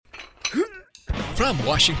From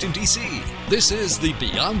Washington, D.C., this is the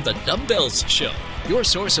Beyond the Dumbbells Show, your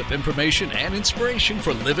source of information and inspiration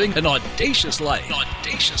for living an audacious life.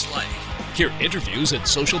 Hear interviews and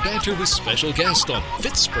social banter with special guests on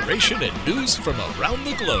Fitspiration and news from around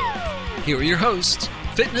the globe. Here are your hosts,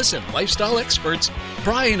 fitness and lifestyle experts,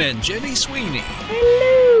 Brian and Jenny Sweeney.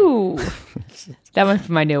 Hello. That might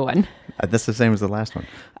be my new one. That's the same as the last one.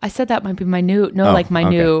 I said that might be my new, new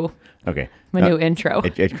intro.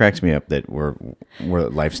 It cracks me up that we're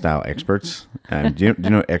lifestyle experts. Do you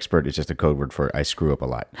know expert is just a code word for I screw up a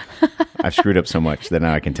lot. I've screwed up so much that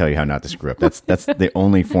now I can tell you how not to screw up. That's the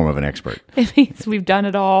only form of an expert. It means we've done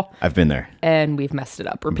it all. I've been there. And we've messed it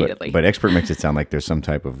up repeatedly. But expert makes it sound like there's some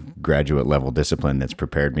type of graduate level discipline that's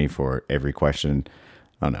prepared me for every question.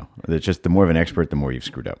 Oh no, it's just the more of an expert, the more you've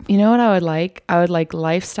screwed up. You know what I would like? I would like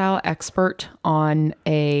lifestyle expert on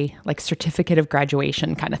a certificate of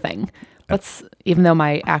graduation kind of thing. Even though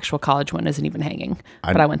my actual college one isn't even hanging,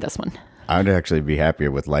 but I want this one. I'd actually be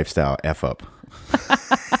happier with lifestyle F up.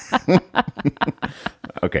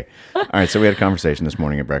 Okay. All right. So we had a conversation this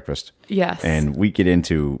morning at breakfast. Yes. And we get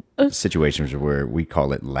into situations where we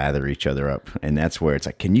call it lather each other up. And that's where it's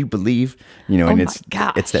like, can you believe, it's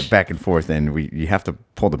that back and forth. And you have to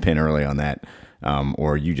pull the pin early on that,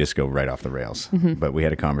 or you just go right off the rails. Mm-hmm. But we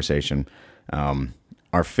had a conversation.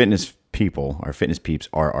 Our fitness peeps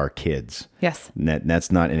are our kids. Yes. And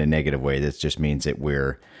that's not in a negative way. That just means that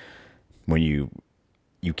when you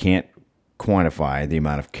can't quantify the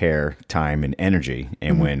amount of care, time, and energy.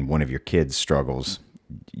 And mm-hmm. when one of your kids struggles,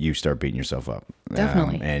 you start beating yourself up.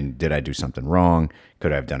 Definitely. And did I do something wrong?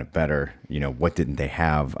 Could I have done it better? What didn't they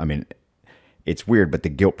have? I mean, it's weird, but the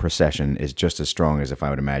guilt procession is just as strong as if I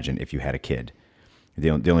would imagine if you had a kid. The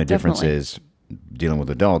only difference is dealing with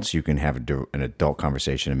adults, you can have an adult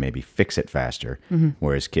conversation and maybe fix it faster. Mm-hmm.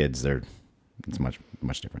 Whereas kids, it's much,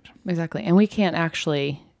 much different. Exactly. And we can't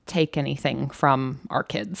actually take anything from our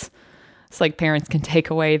kids. It's like parents can take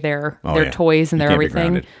away their toys and their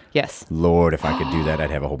everything. Yes. Lord, if I could do that, I'd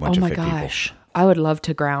have a whole bunch of fit people. Oh my gosh. I would love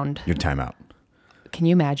to ground. Your time out. Can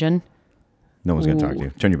you imagine? No one's going to talk to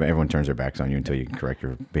you. Everyone turns their backs on you until you can correct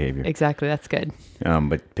your behavior. Exactly. That's good.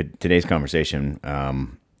 But today's conversation,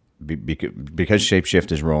 because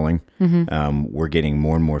Shapeshift is rolling, mm-hmm. We're getting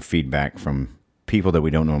more and more feedback from people that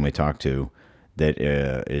we don't normally talk to that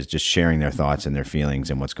is just sharing their thoughts and their feelings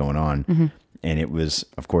and what's going on. Mm-hmm. And it was,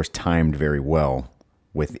 of course, timed very well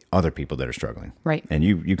with other people that are struggling. Right. And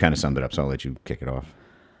you kind of summed it up, so I'll let you kick it off.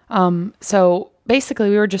 So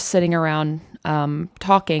basically, we were just sitting around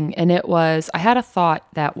talking, and I had a thought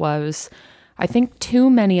that was, I think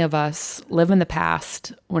too many of us live in the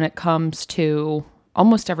past when it comes to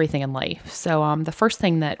almost everything in life. So the first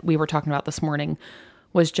thing that we were talking about this morning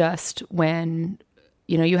was just when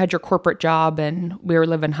you had your corporate job and we were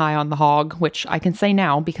living high on the hog, which I can say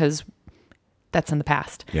now because that's in the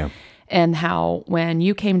past. Yeah. And how when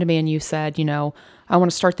you came to me and you said, I want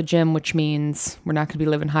to start the gym, which means we're not going to be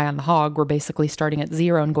living high on the hog. We're basically starting at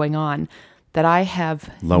zero and going on. That I have...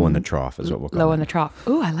 Low in the trough is what we'll call it. Low in the trough.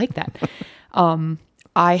 Ooh, I like that.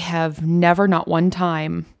 I have never, not one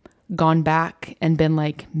time, gone back and been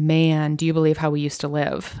like, man, do you believe how we used to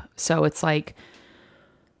live? So it's like...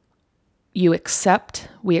 we accept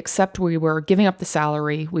we were giving up the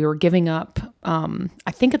salary. We were giving up,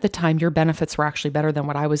 I think at the time your benefits were actually better than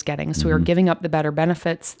what I was getting. So mm-hmm. we were giving up the better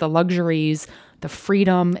benefits, the luxuries, the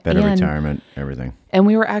freedom. Better retirement, everything. And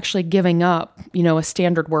we were actually giving up, a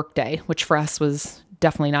standard work day, which for us was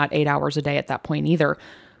definitely not 8 hours a day at that point either.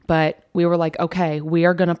 But we were like, okay, we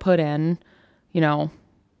are going to put in,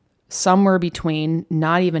 somewhere between,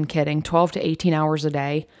 not even kidding, 12 to 18 hours a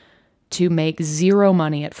day to make zero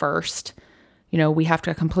money at first. We have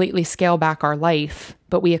to completely scale back our life,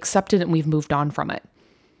 but we accepted it and we've moved on from it.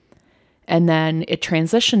 And then it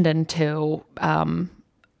transitioned into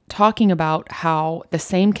talking about how the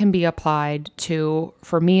same can be applied to,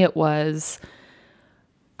 for me, it was,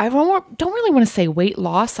 I don't really want to say weight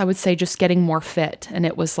loss. I would say just getting more fit. And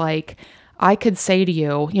it was like, I could say to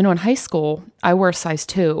you, in high school, I wore a size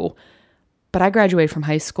 2, but I graduated from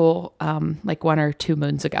high school like 1 or 2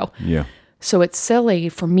 moons ago. Yeah. So it's silly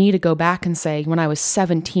for me to go back and say, when I was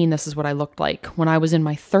 17, this is what I looked like. When I was in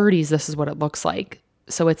my 30s, this is what it looks like.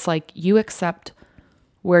 So it's like you accept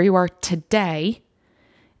where you are today.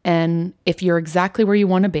 And if you're exactly where you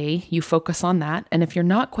want to be, you focus on that. And if you're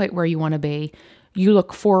not quite where you want to be, you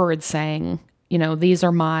look forward saying, these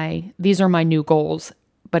are my new goals.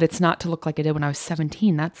 But it's not to look like I did when I was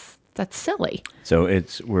 17. That's silly. So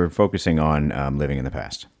we're focusing on living in the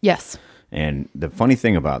past. Yes. And the funny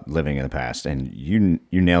thing about living in the past, and you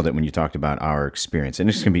nailed it when you talked about our experience, and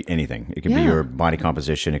this can be anything. It can be your body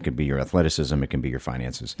composition, it could be your athleticism, it can be your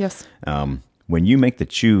finances. Yes. When you make the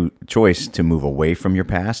choice to move away from your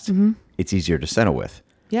past, it's easier to settle with.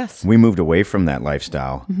 Yes. We moved away from that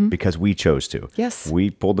lifestyle because we chose to. Yes.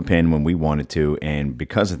 We pulled the pin when we wanted to, and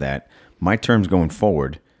because of that, my terms going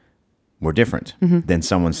forward were different than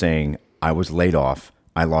someone saying, I was laid off,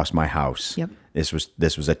 I lost my house. Yep. This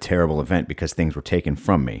was a terrible event because things were taken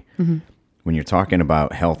from me. When you're talking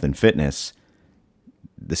about health and fitness,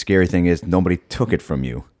 the scary thing is nobody took it from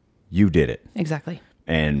you. You did it. Exactly.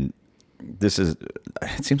 And it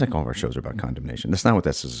seems like all of our shows are about condemnation. That's not what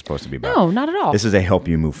this is supposed to be about. No, not at all. This is to help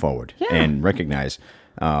you move forward and Yeah. recognize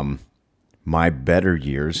my better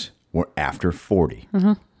years were after 40.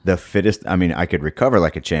 The fittest, I mean, I could recover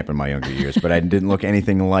like a champ in my younger years, but I didn't look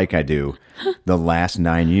anything like I do the last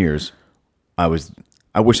 9 years. I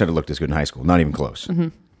wish I'd have looked as good in high school. Not even close.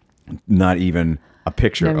 Not even a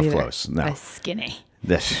picture Never of either. close. No. I'm skinny.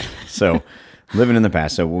 So living in the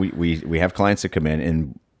past. So we have clients that come in,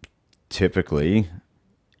 and typically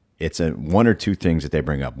it's one or two things that they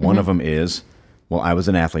bring up. One of them is, well, I was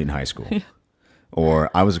an athlete in high school,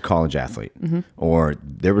 or I was a college athlete, or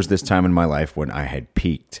there was this time in my life when I had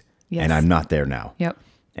peaked Yes. and I'm not there now. Yep.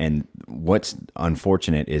 And what's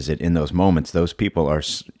unfortunate is that in those moments, those people are,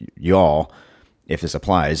 y'all, if this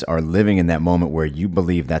applies, are living in that moment where you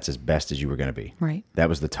believe that's as best as you were going to be. Right. That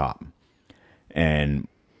was the top. And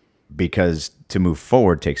because to move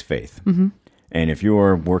forward takes faith. And if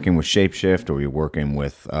you're working with Shapeshift, or you're working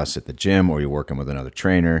with us at the gym, or you're working with another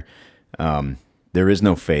trainer, there is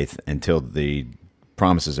no faith until the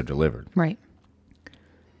promises are delivered. Right.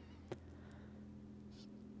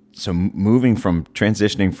 So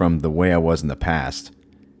transitioning from the way I was in the past,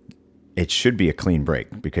 it should be a clean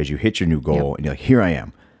break because you hit your new goal and you're like, here I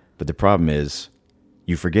am. But the problem is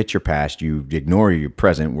you forget your past, you ignore your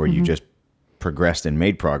present where you just progressed and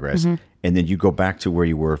made progress, and then you go back to where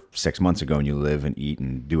you were 6 months ago and you live and eat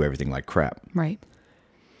and do everything like crap. Right.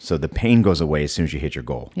 So the pain goes away as soon as you hit your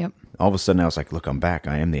goal. Yep. All of a sudden I was like, look, I'm back.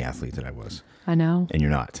 I am the athlete that I was. I know. And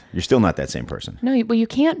you're not. You're still not that same person. No, well, you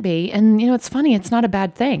can't be. And, it's funny. It's not a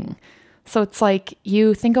bad thing. So it's like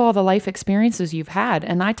you think of all the life experiences you've had.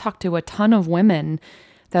 And I talk to a ton of women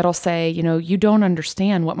that'll say, you don't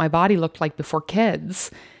understand what my body looked like before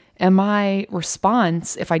kids. And my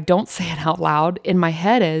response, if I don't say it out loud, in my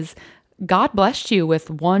head is, God blessed you with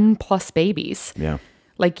 1+ babies. Yeah.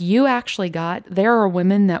 Like there are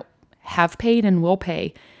women that have paid and will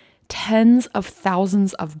pay tens of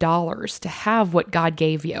thousands of dollars to have what God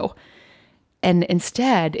gave you. And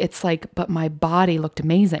instead it's like, but my body looked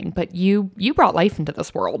amazing. But you brought life into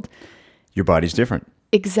this world. Your body's different.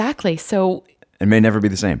 Exactly. So It may never be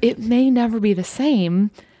the same. it may never be the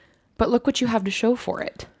same, but look what you have to show for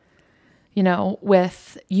it.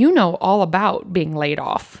 All about being laid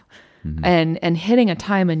off and hitting a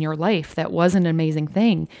time in your life that was an amazing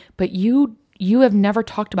thing, but you have never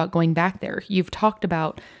talked about going back there. You've talked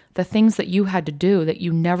about the things that you had to do that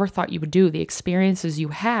you never thought you would do, the experiences you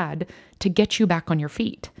had to get you back on your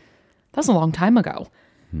feet. That was a long time ago.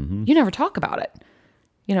 You never talk about it,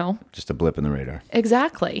 Just a blip in the radar.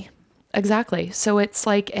 Exactly. So it's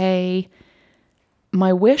like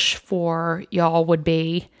my wish for y'all would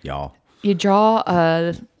be, Y'all. you draw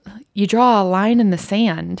a line in the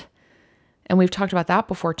sand, and we've talked about that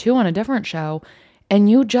before too on a different show, and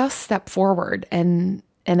you just step forward and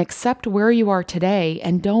accept where you are today,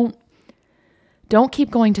 and don't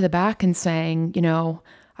keep going to the back and saying,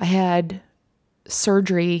 I had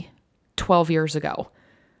surgery 12 years ago.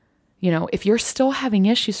 If you're still having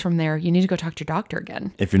issues from there, you need to go talk to your doctor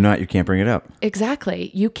again. If you're not, you can't bring it up. Exactly.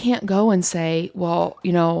 You can't go and say, well,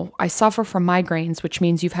 I suffer from migraines, which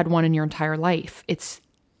means you've had one in your entire life.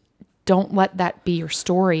 Don't let that be your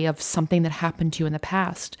story of something that happened to you in the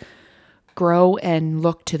past. Grow and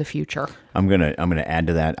look to the future. I'm gonna add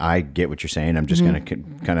to that. I get what you're saying. I'm just gonna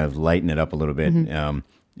kind of lighten it up a little bit.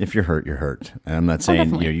 If you're hurt, you're hurt. And I'm not saying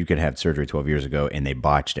definitely. you could have surgery 12 years ago and they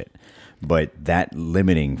botched it, but that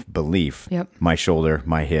limiting belief, Yep. my shoulder,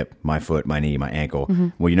 my hip, my foot, my knee, my ankle.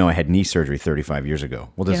 Well, I had knee surgery 35 years ago.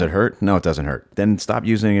 Well, does Yeah. it hurt? No, it doesn't hurt. Then stop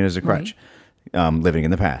using it as a crutch. Living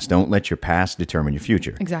in the past. Don't let your past determine your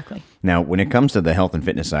future. Exactly. Now, when it comes to the health and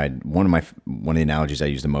fitness side, one of the analogies I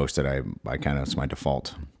use the most that I kind of, it's my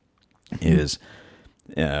default, is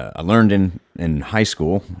I learned in high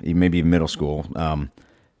school, maybe even middle school,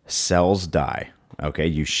 cells die. Okay,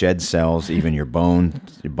 you shed cells. Even your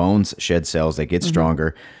bones shed cells. They get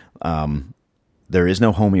stronger. there is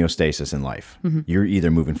no homeostasis in life. You're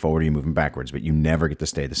either moving forward or you're moving backwards, but you never get to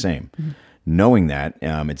stay the same. Knowing that,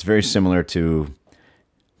 it's very similar to,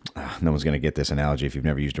 no one's going to get this analogy if you've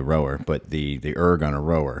never used a rower, but the erg on a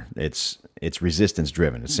rower, it's resistance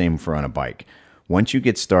driven. It's same for on a bike. Once you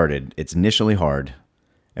get started, it's initially hard,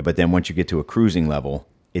 but then once you get to a cruising level,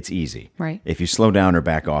 it's easy. Right. If you slow down or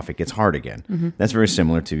back off, it gets hard again. That's very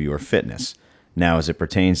similar to your fitness. Now, as it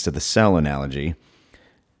pertains to the cell analogy,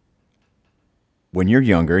 when you're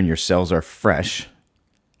younger and your cells are fresh,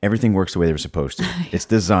 everything works the way they were supposed to. It's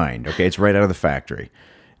designed, okay? It's right out of the factory.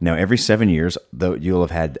 Now, every 7 years, though, you'll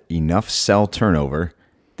have had enough cell turnover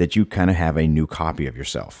that you kind of have a new copy of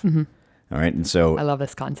yourself. All right? And so I love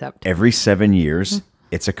this concept. every 7 years,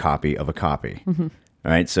 it's a copy of a copy. All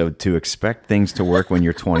right? So to expect things to work when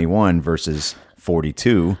you're 21 versus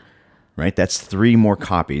 42, right? That's 3 more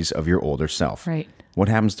copies of your older self. Right. What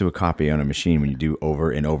happens to a copy on a machine when you do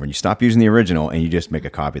over and over and you stop using the original and you just make a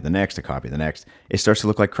copy of the next, a copy of the next? It starts to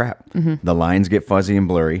look like crap. The lines get fuzzy and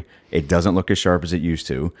blurry. It doesn't look as sharp as it used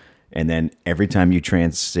to. And then every time you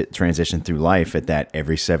transition through life at that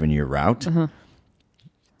every 7-year route,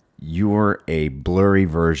 you're a blurry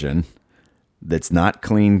version that's not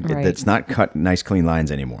clean, Right. that's not cut nice, clean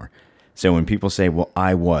lines anymore. So when people say, well,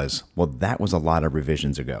 that was a lot of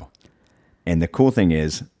revisions ago. And the cool thing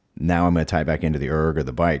is, now I'm going to tie back into the erg or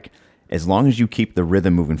the bike. As long as you keep the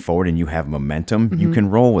rhythm moving forward and you have momentum, you can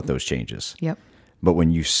roll with those changes. Yep. But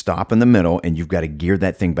when you stop in the middle and you've got to gear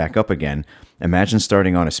that thing back up again, imagine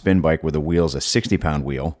starting on a spin bike where the wheel's a 60-pound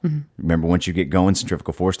wheel. Remember, once you get going,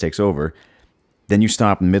 centrifugal force takes over. Then you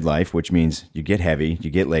stop in midlife, which means you get heavy, you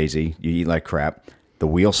get lazy, you eat like crap. The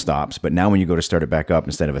wheel stops. But now when you go to start it back up,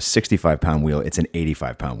 instead of a 65-pound wheel, it's an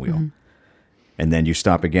 85-pound wheel. And then you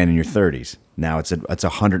stop again in your 30s. Now it's a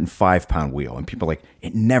 105-pound wheel. And people are like,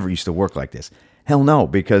 it never used to work like this. Hell no,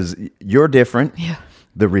 because you're different. Yeah.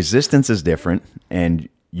 The resistance is different, and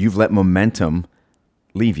you've let momentum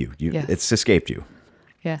leave you. Yes. It's escaped you.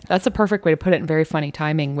 Yeah, that's a perfect way to put it, and very funny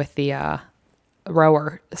timing with the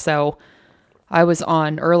rower. So I was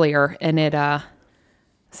on earlier, and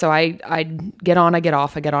so I get on, I get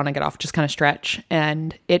off, I get on, I get off, just kind of stretch.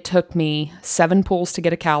 And it took me 7 pulls to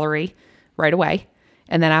get a calorie right away.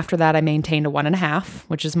 And then after that, I maintained a 1.5,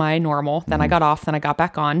 which is my normal. Then I got off, then I got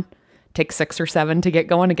back on. Take 6 or 7 to get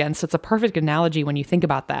going again. So it's a perfect analogy when you think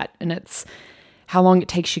about that. And it's how long it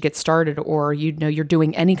takes you to get started, or you're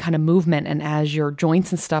doing any kind of movement, and as your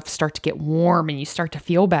joints and stuff start to get warm and you start to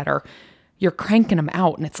feel better, you're cranking them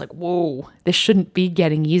out, and it's like, whoa, this shouldn't be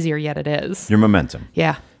getting easier, yet it is. Your momentum.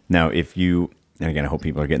 Yeah. Now, if you, and again, I hope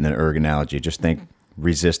people are getting the erg analogy, just think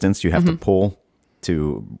resistance. You have to pull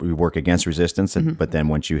to work against resistance, but then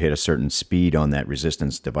once you hit a certain speed on that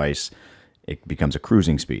resistance device, it becomes a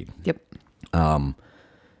cruising speed. Yep.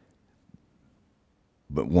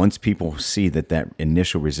 But once people see that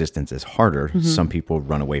initial resistance is harder, some people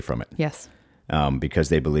run away from it. Yes. Because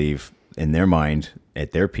they believe in their mind,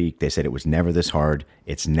 at their peak, they said it was never this hard.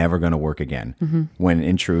 It's never going to work again. When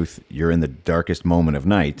in truth, you're in the darkest moment of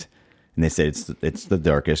night, and they say it's the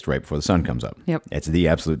darkest right before the sun comes up. Yep. It's the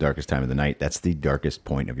absolute darkest time of the night. That's the darkest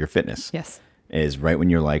point of your fitness. Yes. Is right when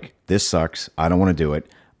you're like, this sucks. I don't want to do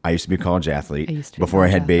it. I used to be a college athlete. Before I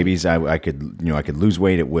had college babies, I could lose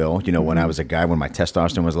weight at will. When I was a guy, when my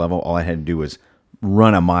testosterone was level, all I had to do was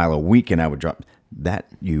run a mile a week and I would drop. That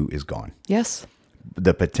you is gone. Yes.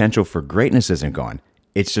 The potential for greatness isn't gone.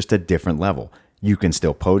 It's just a different level. You can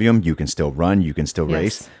still podium, you can still run, you can still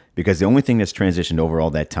race. Because the only thing that's transitioned over all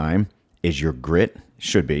that time is your grit,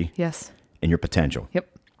 should be, Yes. and your potential. Yep.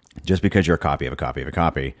 Just because you're a copy of a copy of a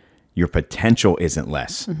copy, your potential isn't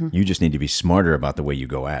less. You just need to be smarter about the way you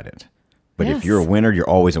go at it. But if Yes. you're a winner, you're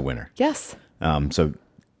always a winner. Yes. So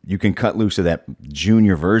you can cut loose of that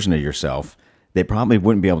junior version of yourself. They probably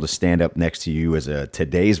wouldn't be able to stand up next to you as a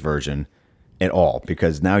today's version at all,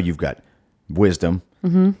 because now you've got wisdom,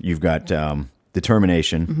 you've got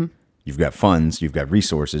determination, you've got funds, you've got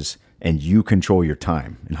resources, and you control your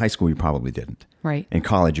time. In high school, you probably didn't. Right. In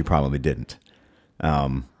college, you probably didn't.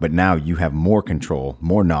 But now you have more control,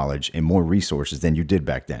 more knowledge, and more resources than you did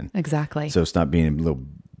back then. Exactly. So stop being a little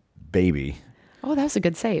baby. Oh, that was a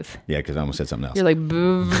good save. Yeah, because I almost said something else. You're like,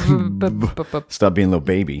 Stop being a little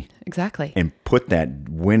baby exactly. and put that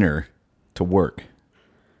winner to work.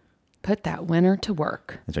 Put that winner to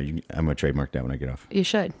work. That's right. I'm going to trademark that when I get off. You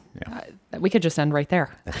should. Yeah. We could just end right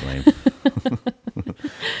there. That's lame.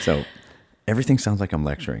 So everything sounds like I'm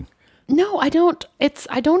lecturing. No, I don't.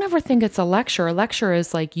 I don't ever think it's a lecture. A lecture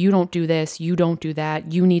is like, you don't do this, you don't do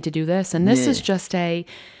that, you need to do this. And this is just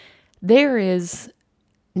there is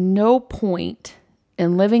no point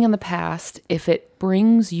in living in the past if it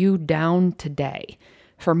brings you down today.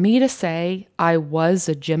 For me to say I was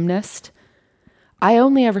a gymnast, I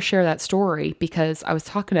only ever share that story because I was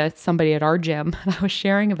talking to somebody at our gym and I was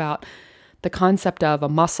sharing about the concept of a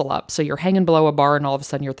muscle up. So you're hanging below a bar and all of a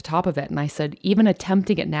sudden you're at the top of it. And I said, even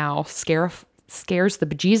attempting it now scares the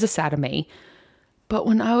bejesus out of me. But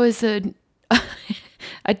when I was a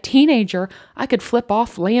teenager, I could flip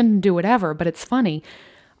off, land, and do whatever. But it's funny.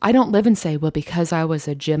 I don't live and say, well, because I was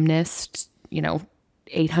a gymnast,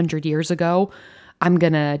 800 years ago, I'm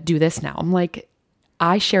going to do this now. I'm like,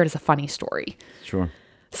 I share it as a funny story. Sure.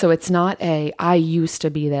 So it's not I used to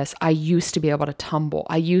be this. I used to be able to tumble.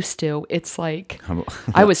 It's like,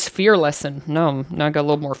 I was fearless and now I got a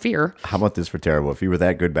little more fear. How about this for terrible? If you were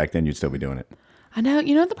that good back then, you'd still be doing it. I know.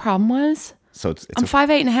 You know what the problem was? So I'm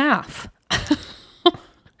 5'8.5".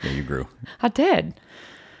 Yeah, you grew. I did.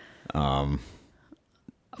 But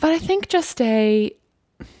I think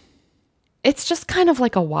it's just kind of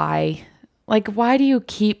like a why. Like, why do you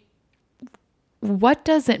what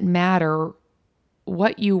does it matter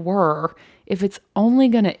what you were if it's only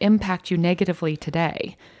going to impact you negatively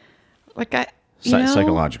today? Like,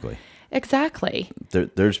 psychologically. Exactly.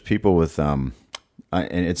 There's people with, and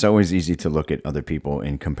it's always easy to look at other people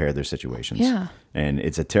and compare their situations. Yeah. And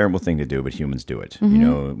it's a terrible thing to do, but humans do it.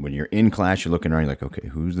 Mm-hmm. When you're in class, you're looking around, you're like, okay,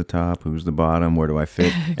 who's the top? Who's the bottom? Where do I fit?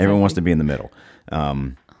 Exactly. Everyone wants to be in the middle.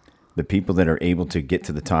 The people that are able to get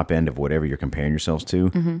to the top end of whatever you're comparing yourselves to,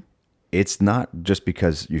 mm-hmm. It's not just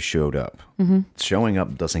because you showed up. Mm-hmm. Showing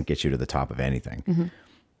up doesn't get you to the top of anything. Mm-hmm.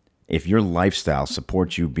 If your lifestyle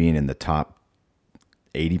supports you being in the top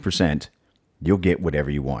 80%, you'll get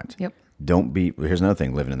whatever you want. Yep. Here's another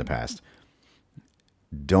thing, living in the past.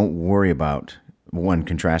 Don't worry about, one,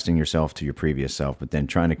 contrasting yourself to your previous self, but then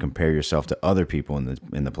trying to compare yourself to other people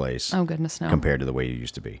in the place. Oh, goodness, no. Compared to the way you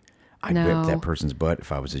used to be. I'd whip that person's butt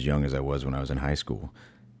if I was as young as I was when I was in high school.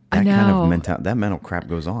 That mental crap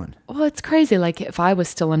goes on. Well, it's crazy. Like, if I was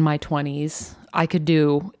still in my 20s, I could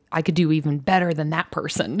do even better than that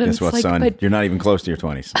person. Guess what, son? You're not even close to your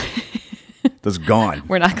 20s. That's gone.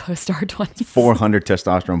 We're not close to our 20s. 400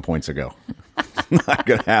 testosterone points ago. It's not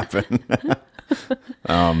going to happen.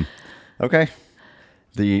 Okay.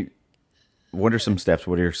 What are some steps?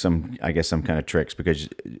 What are some kind of tricks? Because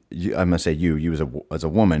I'm going to say you as a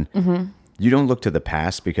woman, mm-hmm. You don't look to the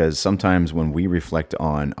past, because sometimes when we reflect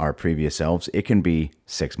on our previous selves, it can be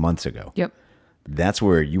 6 months ago. Yep. That's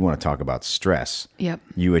where you want to talk about stress. Yep.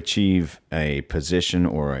 You achieve a position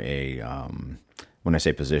or when I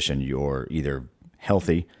say position, you're either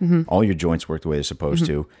healthy, mm-hmm. all your joints work the way they're supposed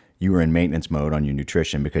mm-hmm. to. You were in maintenance mode on your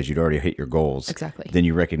nutrition because you'd already hit your goals. Exactly. Then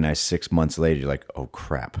you recognize 6 months later, you're like, oh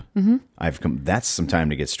crap. Mm-hmm. That's some time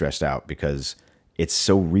to get stressed out, because it's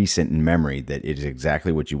so recent in memory that it is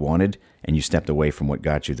exactly what you wanted, and you stepped away from what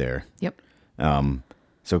got you there. Yep.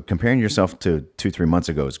 So comparing yourself to 2-3 months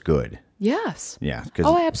ago is good. Yes. Yeah.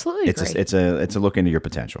 I absolutely agree. It's a look into your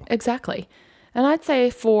potential. Exactly. And I'd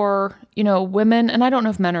say for, women, and I don't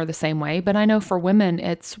know if men are the same way, but I know for women,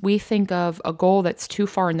 we think of a goal that's too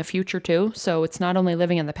far in the future too. So it's not only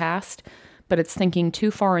living in the past, but it's thinking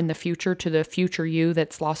too far in the future to the future you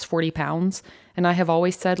that's lost 40 pounds. And I have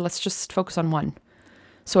always said, let's just focus on one.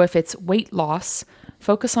 So if it's weight loss,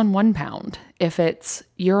 focus on 1 pound. If it's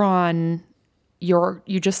you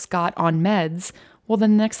just got on meds, well,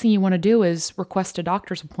 then the next thing you want to do is request a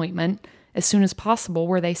doctor's appointment as soon as possible,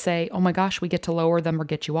 where they say, oh my gosh, we get to lower them or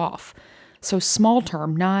get you off. So small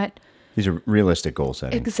term, not... These are realistic goal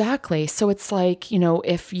settings. Exactly. So it's like,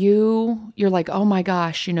 if you're like, oh my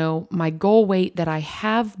gosh, my goal weight that I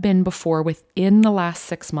have been before within the last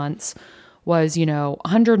 6 months was,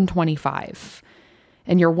 125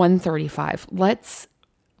 and you're 135. Let's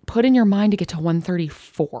put in your mind to get to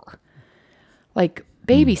 134. Like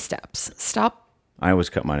baby steps. Stop. I always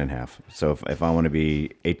cut mine in half. So if I want to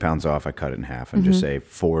be 8 pounds off, I cut it in half and just say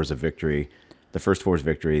 4 is a victory. The first 4 is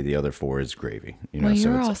victory. The other 4 is gravy. Well,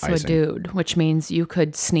 you're also icing. A dude, which means you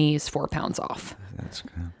could sneeze 4 pounds off.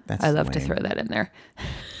 That's I love lame. to throw that in there.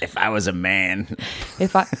 If I was a man.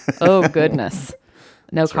 Oh goodness.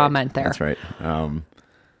 No That's comment right. there. That's right.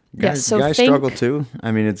 Guys struggle too.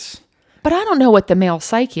 I mean, But I don't know what the male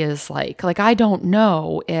psyche is like. Like, I don't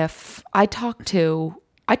know if I talk to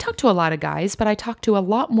a lot of guys, but I talk to a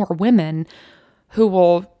lot more women who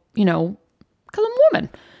will, because I'm a woman.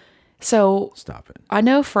 So stop it. I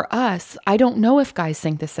know for us, I don't know if guys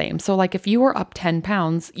think the same. So like if you were up 10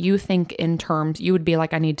 pounds, you think in terms, you would be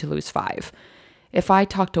like, I need to lose 5. If I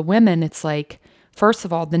talk to women, it's like, first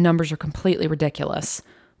of all, the numbers are completely ridiculous.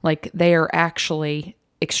 Like they are actually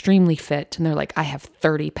extremely fit and they're like, I have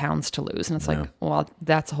 30 pounds to lose. And it's like, well,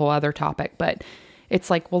 that's a whole other topic. But It's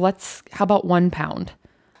like, well, how about 1 pound?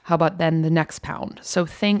 How about then the next pound? So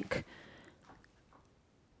think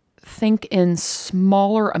in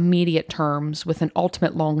smaller immediate terms with an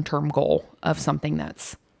ultimate long-term goal of something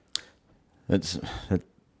that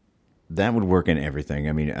would work in everything.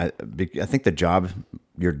 I mean, I think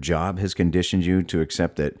your job has conditioned you to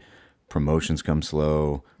accept that promotions come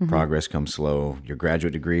slow, progress comes slow, your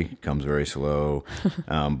graduate degree comes very slow.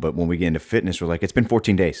 But when we get into fitness, we're like, it's been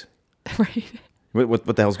 14 days. right. What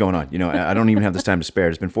the hell's going on? You know, I don't even have this time to spare.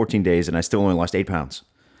 It's been 14 days and I still only lost 8 pounds.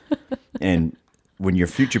 And when you're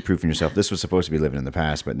future-proofing yourself, this was supposed to be living in the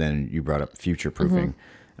past, but then you brought up future-proofing.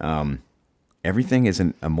 Everything is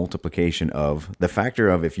a multiplication of the factor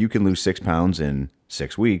of if you can lose 6 pounds in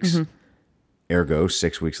 6 weeks, ergo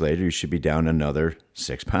 6 weeks later, you should be down another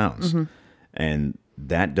 6 pounds. And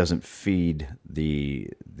that doesn't feed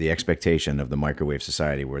the expectation of the microwave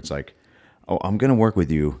society where it's like, oh, I'm going to work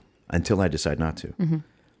with you until I decide not to. And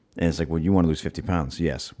it's like, well, you want to lose 50 pounds.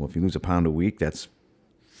 Yes. Well, if you lose a pound a week, that's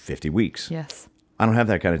 50 weeks. Yes. I don't have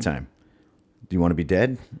that kind of time. Do you want to be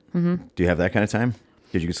dead? Do you have that kind of time?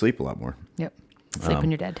 Because you can sleep a lot more. Yep. Sleep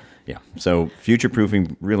when you're dead. Yeah. So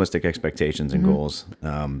future-proofing realistic expectations and goals.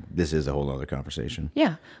 This is a whole other conversation.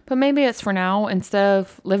 Yeah. But maybe it's for now, instead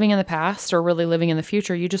of living in the past or really living in the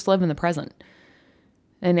future, you just live in the present.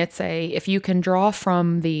 And if you can draw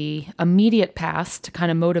from the immediate past to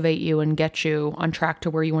kind of motivate you and get you on track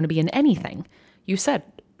to where you want to be in anything. You said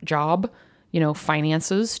job,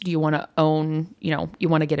 finances. Do you want to own, you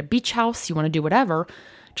want to get a beach house? You want to do whatever.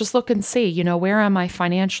 Just look and see, where am I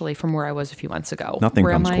financially from where I was a few months ago? Nothing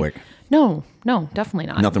comes quick. No, definitely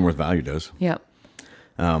not. Nothing worth value does. Yeah.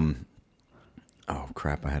 Oh,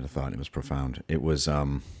 crap. I had a thought. It was profound. It was,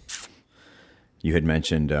 you had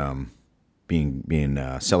mentioned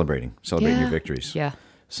celebrating your victories. Yeah.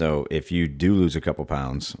 So if you do lose a couple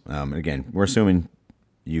pounds, again, we're assuming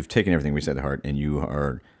you've taken everything we said to heart and you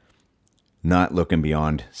are not looking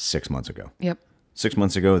beyond 6 months ago. Yep. 6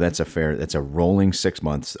 months ago, that's a rolling 6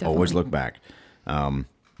 months. Definitely. Always look back.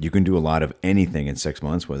 You can do a lot of anything in 6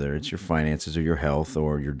 months, whether it's your finances or your health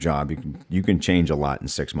or your job. You can change a lot in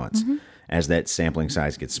 6 months. As that sampling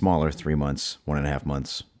size gets smaller, 3 months, 1.5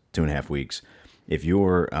 months, 2.5 weeks. If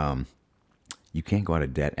you're, you can't go out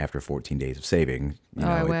of debt after 14 days of saving.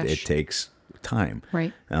 I wish. It takes time.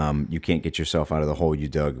 Right. You can't get yourself out of the hole you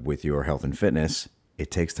dug with your health and fitness. It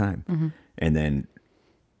takes time. And then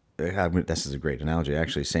this is a great analogy,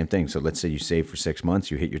 actually. Same thing. So let's say you save for 6 months,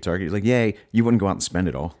 you hit your target. You're like, yay, you wouldn't go out and spend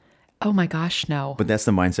it all. Oh my gosh, no. But that's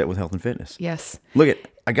the mindset with health and fitness. Yes. Look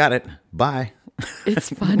I got it. Bye. It's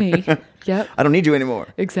funny. Yep. I don't need you anymore.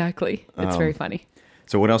 Exactly. It's very funny.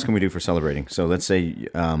 So what else can we do for celebrating? So let's say,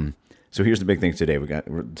 so here's the big thing today.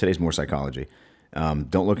 Today's more psychology.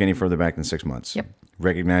 Don't look any further back than 6 months. Yep.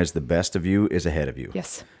 Recognize the best of you is ahead of you.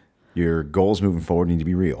 Yes. Your goals moving forward need to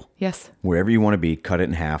be real. Yes. Wherever you want to be, cut it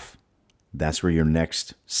in half. That's where your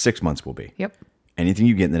next 6 months will be. Yep. Anything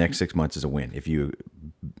you get in the next 6 months is a win. If you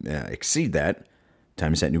exceed that,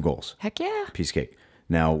 time to set new goals. Heck yeah. Piece of cake.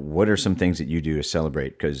 Now, what are some things that you do to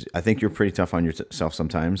celebrate? Because I think you're pretty tough on yourself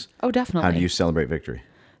sometimes. Oh, definitely. How do you celebrate victory?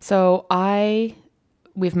 So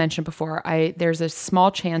we've mentioned before, there's a small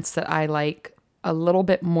chance that I like a little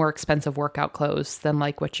bit more expensive workout clothes than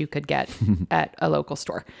like what you could get at a local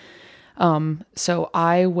store. So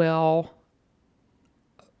I will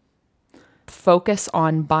focus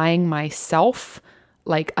on buying myself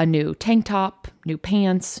like a new tank top, new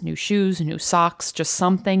pants, new shoes, new socks, just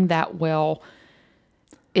something that will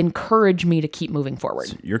encourage me to keep moving forward.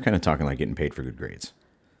 So you're kind of talking like getting paid for good grades.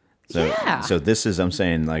 So, yeah. So this is, I'm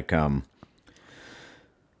saying like,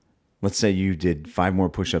 let's say you did 5 more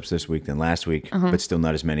push-ups this week than last week, but still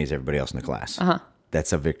not as many as everybody else in the class.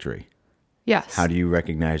 That's a victory. Yes. How do you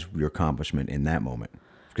recognize your accomplishment in that moment?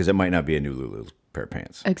 Because it might not be a new Lulu pair of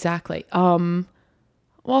pants. Exactly.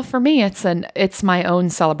 Well, for me, it's my own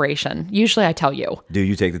celebration. Usually I tell you. Do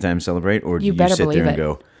you take the time to celebrate, or do you better sit there and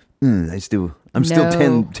believe go, I'm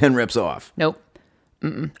still 10 reps off? Nope.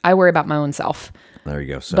 I worry about my own self. There you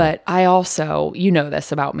go. So. But I also, you know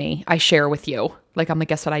this about me, I share with you. Like, I'm like,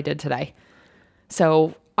 guess what I did today?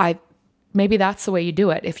 So maybe that's the way you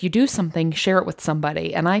do it. If you do something, share it with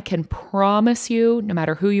somebody. And I can promise you, no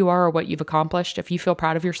matter who you are or what you've accomplished, if you feel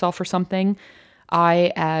proud of yourself for something,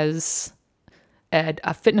 I, as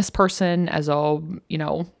a fitness person, as a,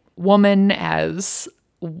 woman, as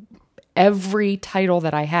every title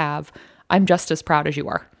that I have, I'm just as proud as you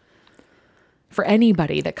are. For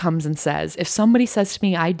anybody that comes and says, if somebody says to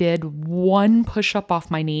me, I did 1 push-up off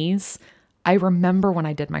my knees, I remember when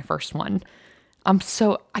I did my first one. I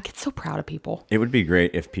get so proud of people. It would be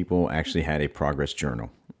great if people actually had a progress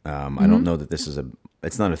journal. I don't know that this is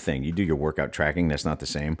it's not a thing. You do your workout tracking. That's not the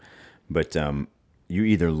same. But you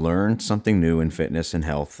either learn something new in fitness and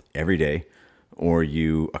health every day, or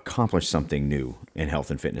you accomplish something new in health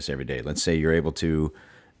and fitness every day. Let's say you're able to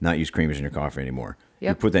not use creamers in your coffee anymore.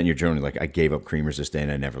 Yep. You put that in your journal, like, I gave up creamers this day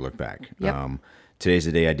and I never looked back. Yep. Today's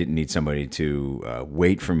the day I didn't need somebody to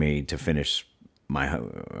wait for me to finish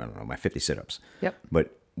my 50 sit-ups. Yep.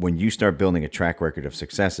 But when you start building a track record of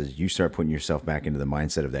successes, you start putting yourself back into the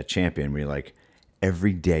mindset of that champion where you're like,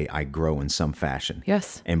 every day I grow in some fashion.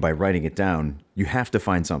 Yes. And by writing it down, you have to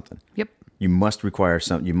find something. Yep. You must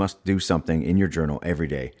you must do something in your journal every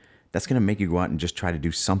day. That's going to make you go out and just try to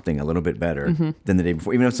do something a little bit better than the day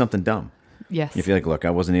before, even if it's something dumb. Yes. If you're like, look, I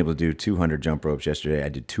wasn't able to do 200 jump ropes yesterday. I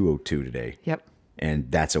did 202 today. Yep.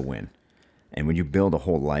 And that's a win. And when you build a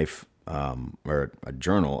whole life or a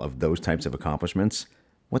journal of those types of accomplishments,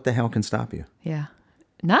 what the hell can stop you? Yeah.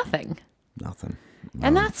 Nothing. Nothing.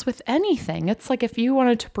 And that's with anything. It's like if you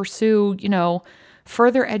wanted to pursue,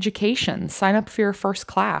 further education, sign up for your first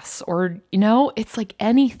class, or, it's like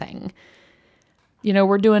anything.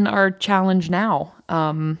 We're doing our challenge now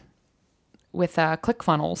with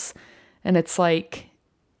ClickFunnels. And it's like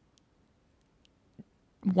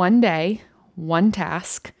one day, one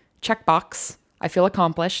task, checkbox, I feel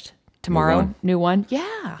accomplished. Tomorrow, new one.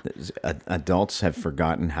 Yeah. Adults have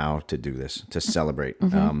forgotten how to do this, to celebrate.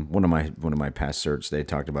 One of my past certs, they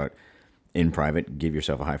talked about in private, give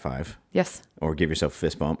yourself a high five. Yes. Or give yourself a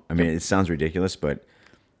fist bump. I mean, it sounds ridiculous, but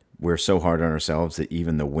we're so hard on ourselves that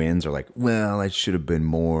even the wins are like, well, I should have been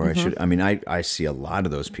more. I see a lot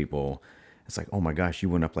of those people. It's like, oh my gosh, you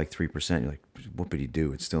went up like 3%. You're like, what did he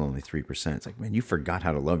do? It's still only 3%. It's like, man, you forgot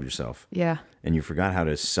how to love yourself. Yeah. And you forgot how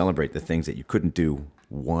to celebrate the things that you couldn't do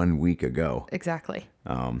 1 week ago. Exactly.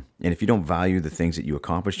 And if you don't value the things that you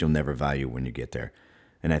accomplished, you'll never value when you get there.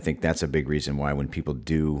 And I think that's a big reason why when people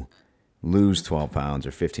do lose 12 pounds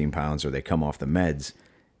or 15 pounds or they come off the meds,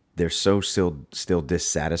 they're so still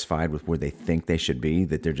dissatisfied with where they think they should be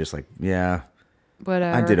that they're just like, yeah,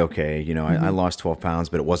 whatever. I did okay. I lost 12 pounds,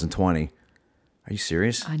 but it wasn't 20. Are you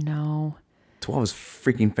serious? I know. 12 is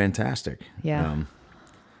freaking fantastic. Yeah.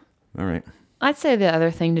 All right. I'd say the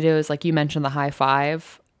other thing to do is, like you mentioned, the high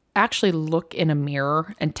five. Actually look in a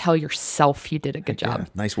mirror and tell yourself you did a good job. Yeah,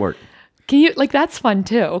 nice work. Can you, that's fun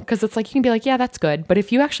too. Because it's like, you can be like, yeah, that's good. But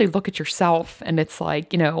if you actually look at yourself and it's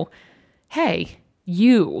like, hey,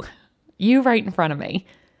 you right in front of me,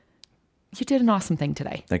 you did an awesome thing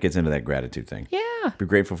today. That gets into that gratitude thing. Yeah. Be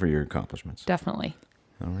grateful for your accomplishments. Definitely.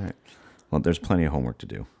 All right. Well, there's plenty of homework to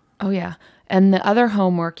do. Oh, yeah. And the other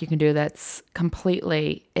homework you can do that's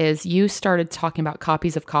completely is you started talking about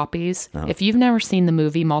copies of copies. Uh-huh. If you've never seen the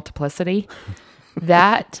movie Multiplicity,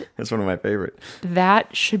 that's one of my favorite.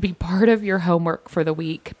 That should be part of your homework for the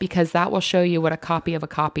week because that will show you what a copy of a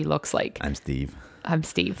copy looks like. I'm Steve.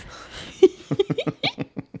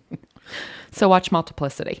 So watch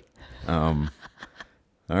Multiplicity. All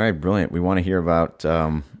right, brilliant. We want to hear about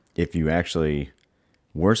if you actually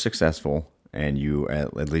were successful and you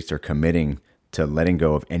at least are committing to letting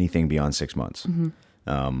go of anything beyond 6 months.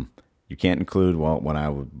 Mm-hmm. You can't include,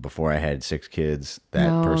 before I had 6 kids, that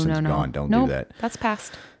person's gone. Don't do that. That's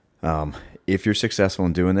past. If you're successful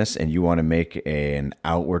in doing this and you want to make an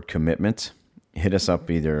outward commitment, hit us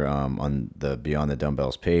up either on the Beyond the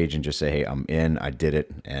Dumbbells page and just say, hey, I'm in, I did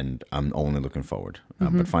it, and I'm only looking forward.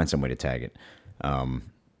 But find some way to tag it.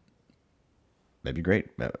 That'd be great.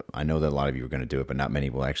 I know that a lot of you are going to do it, but not many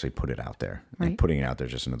will actually put it out there. Right. And putting it out there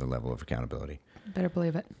is just another level of accountability. Better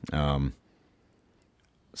believe it.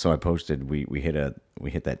 So I posted. We hit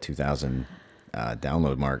that 2,000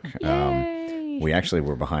 download mark. Yay! We actually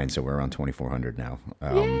were behind, so we're around 2,400 now.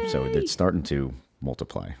 So it's starting to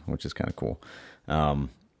multiply, which is kind of cool.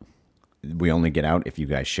 We only get out if you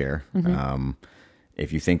guys share. Mm-hmm.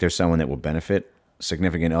 If you think there's someone that will benefit.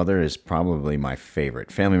 Significant other is probably my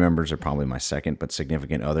favorite. Family members are probably my second, but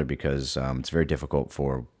significant other because it's very difficult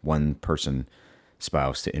for one person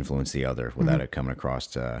spouse to influence the other without it coming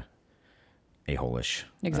across a-hole-ish.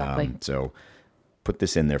 Exactly. So put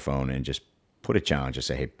this in their phone and just put a challenge. Just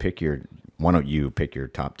say, hey, why don't you pick your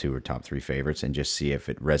top 2 or top 3 favorites and just see if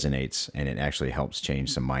it resonates and it actually helps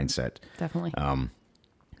change some mindset. Definitely.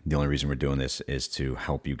 The only reason we're doing this is to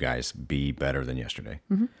help you guys be better than yesterday.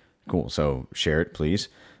 Mm-hmm. Cool. So share it, please.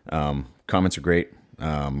 Comments are great.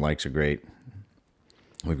 Likes are great.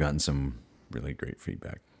 We've gotten some really great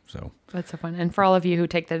feedback. So that's so fun. And for all of you who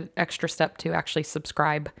take the extra step to actually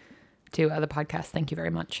subscribe to the podcast, thank you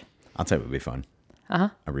very much. I'll tell you what would be fun.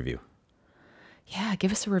 A review. Yeah,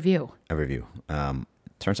 give us a review.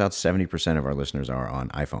 Turns out 70% of our listeners are on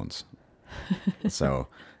iPhones. So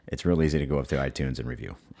it's real easy to go up to iTunes and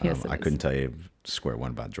review. Yes, I couldn't tell you square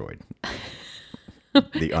one about Droid.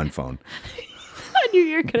 The unphone. I knew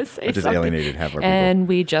you were going to say I just something. alienated half our people. And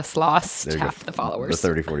we just lost There you half go. the followers. The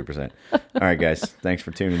 30-40%. All right, guys. Thanks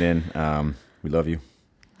for tuning in. We love you.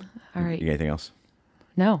 All right. You got anything else?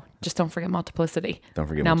 No, just don't forget multiplicity. Don't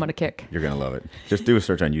forget. Now I'm going to kick. You're going to love it. Just do a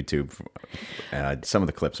search on YouTube. Some of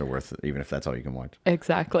the clips are worth it, even if that's all you can watch.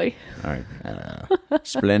 Exactly. All right.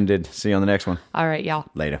 Splendid. See you on the next one. All right, y'all.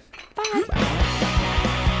 Later.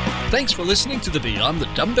 Thanks for listening to the Beyond the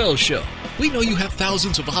Dumbbells Show. We know you have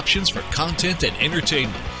thousands of options for content and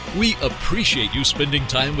entertainment. We appreciate you spending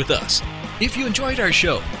time with us. If you enjoyed our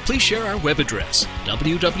show, please share our web address,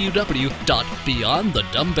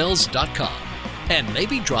 www.beyondthedumbbells.com, and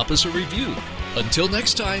maybe drop us a review. Until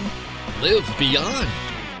next time, live beyond.